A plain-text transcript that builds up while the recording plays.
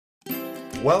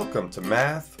Welcome to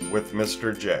Math with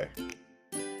Mr. J.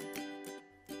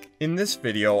 In this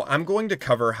video, I'm going to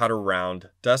cover how to round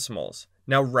decimals.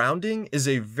 Now, rounding is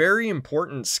a very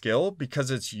important skill because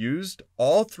it's used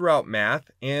all throughout math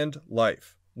and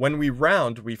life. When we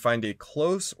round, we find a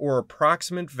close or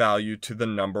approximate value to the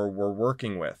number we're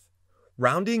working with.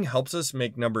 Rounding helps us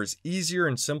make numbers easier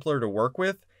and simpler to work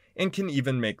with and can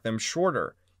even make them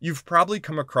shorter. You've probably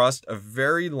come across a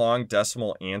very long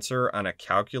decimal answer on a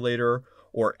calculator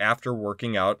or after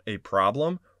working out a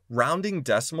problem. Rounding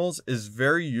decimals is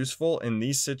very useful in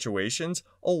these situations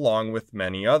along with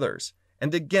many others.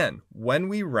 And again, when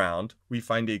we round, we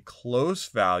find a close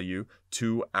value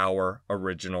to our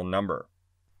original number.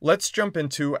 Let's jump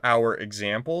into our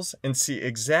examples and see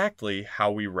exactly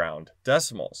how we round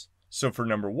decimals. So for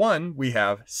number 1, we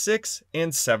have 6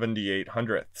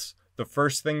 7/78. The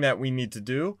first thing that we need to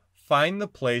do, find the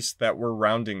place that we're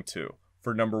rounding to.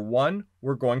 For number 1,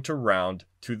 we're going to round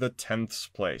to the tenths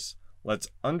place. Let's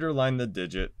underline the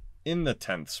digit in the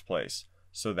tenths place.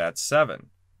 So that's 7.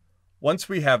 Once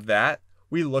we have that,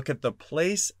 we look at the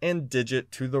place and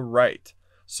digit to the right.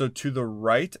 So to the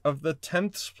right of the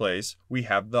tenths place, we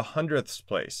have the hundredths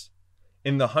place.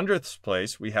 In the hundredths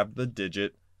place, we have the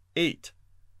digit 8.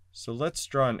 So let's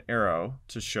draw an arrow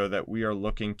to show that we are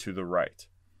looking to the right.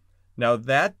 Now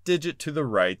that digit to the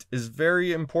right is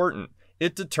very important.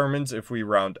 It determines if we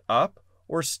round up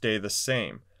or stay the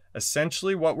same.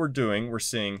 Essentially what we're doing, we're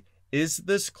seeing, is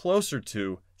this closer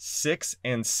to 6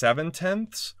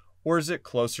 7/10 or is it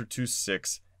closer to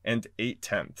 6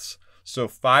 8/10? So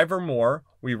 5 or more,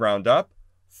 we round up.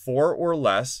 4 or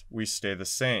less, we stay the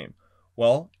same.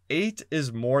 Well, 8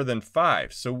 is more than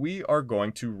 5, so we are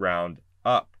going to round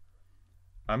up.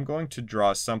 I'm going to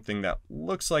draw something that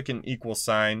looks like an equal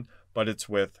sign, but it's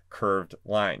with curved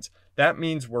lines. That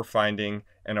means we're finding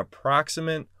an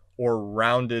approximate or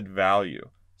rounded value.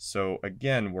 So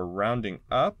again, we're rounding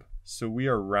up, so we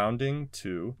are rounding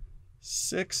to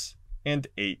 6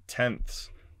 8/10.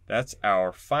 That's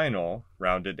our final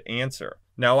rounded answer.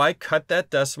 Now I cut that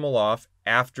decimal off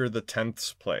after the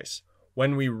tenths place.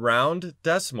 When we round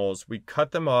decimals, we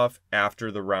cut them off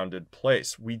after the rounded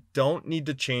place. We don't need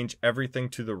to change everything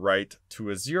to the right to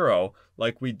a 0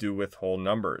 like we do with whole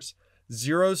numbers.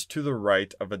 Zeros to the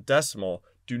right of a decimal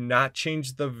do not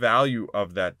change the value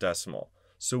of that decimal,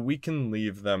 so we can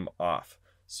leave them off.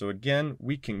 So again,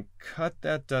 we can cut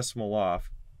that decimal off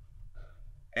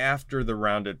after the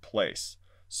rounded place.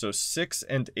 So 6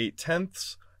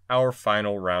 8/10, our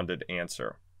final rounded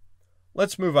answer.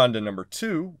 Let's move on to number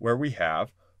 2, where we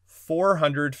have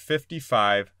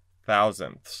 455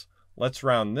 thousandths. Let's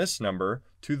round this number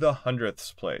to the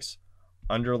hundredths place.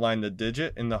 Underline the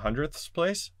digit in the hundredths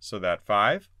place, so that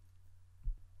 5.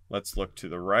 Let's look to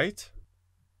the right.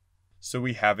 So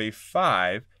we have a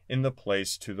 5 in the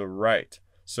place to the right.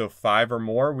 So 5 or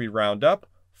more, we round up.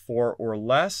 4 or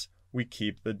less, we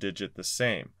keep the digit the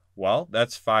same. Well,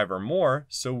 that's 5 or more,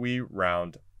 so we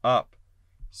round up.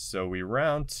 So we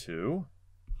round to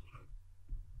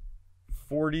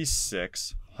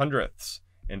 46 hundredths,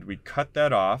 and we cut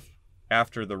that off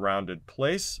after the rounded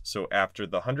place, so after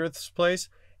the hundredths place,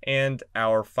 and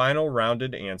our final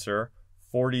rounded answer,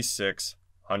 46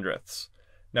 hundredths.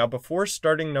 Now, before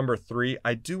starting number 3,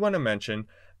 I do want to mention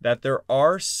that there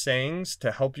are sayings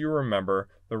to help you remember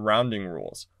the rounding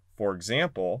rules. For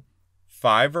example,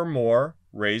 5 or more,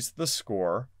 raise the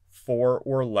score. 4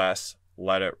 or less,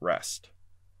 let it rest.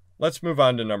 Let's move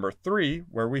on to number 3,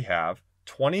 where we have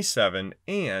 27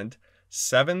 and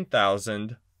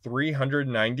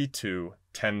 7,392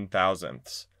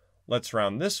 ten-thousandths. Let's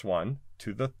round this one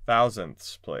to the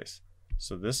thousandths place.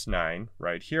 So this 9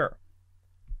 right here.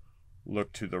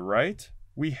 Look to the right,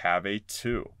 we have a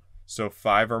 2. So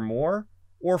 5 or more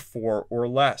or 4 or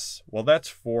less. Well, that's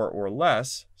 4 or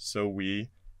less, so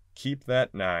we keep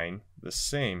that 9 the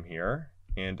same here.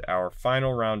 And our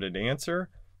final rounded answer,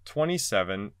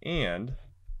 27 and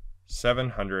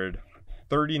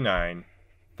 739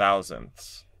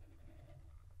 thousandths.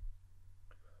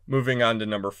 Moving on to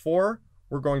number 4,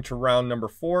 we're going to round number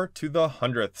 4 to the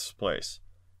hundredths place.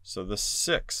 So the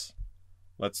 6.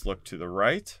 Let's look to the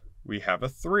right. We have a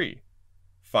 3.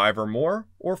 5 or more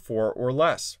or 4 or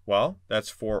less. Well, that's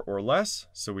 4 or less,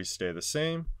 so we stay the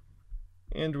same.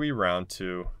 And we round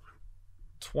to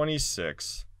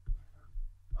 26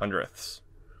 hundredths.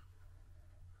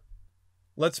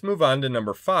 Let's move on to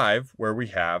number 5, where we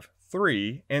have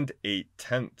 3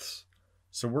 8/10.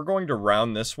 So we're going to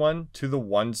round this one to the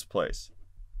ones place.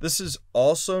 This is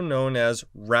also known as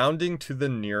rounding to the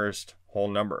nearest whole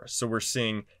number. So we're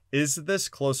seeing, is this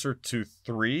closer to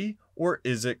 3 or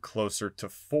is it closer to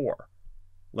 4?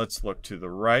 Let's look to the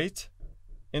right.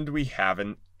 and we have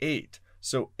an 8.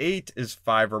 So 8 is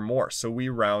 5 or more, so we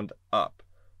round up.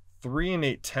 3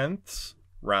 8/10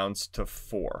 rounds to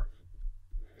 4.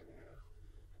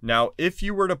 Now, if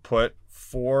you were to put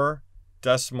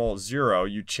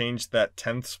 4.0, you change that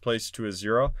tenths place to a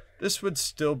 0, this would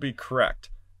still be correct.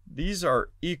 These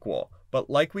are equal, but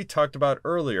like we talked about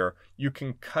earlier, you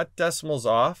can cut decimals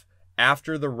off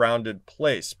after the rounded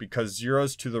place because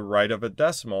zeros to the right of a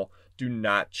decimal do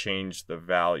not change the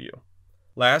value.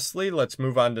 Lastly, let's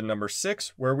move on to number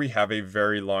 6, where we have a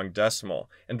very long decimal,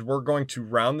 and we're going to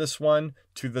round this one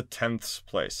to the tenths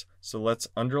place. So let's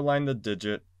underline the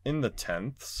digit in the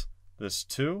tenths. This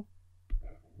 2,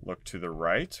 look to the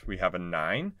right, we have a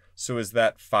 9. So is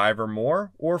that 5 or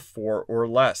more or 4 or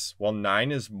less? Well,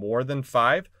 9 is more than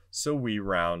 5, so we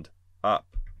round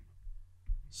up.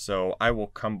 So I will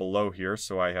come below here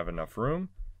so I have enough room.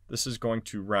 This is going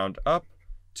to round up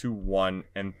to 1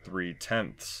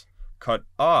 3/10. Cut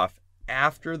off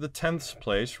after the tenths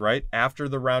place, right? After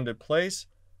the rounded place.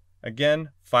 Again,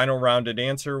 final rounded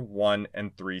answer, 1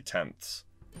 3/10.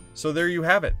 So there you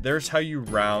have it. There's how you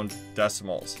round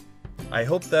decimals. I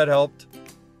hope that helped.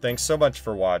 Thanks so much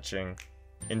for watching.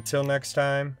 Until next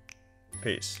time,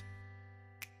 peace.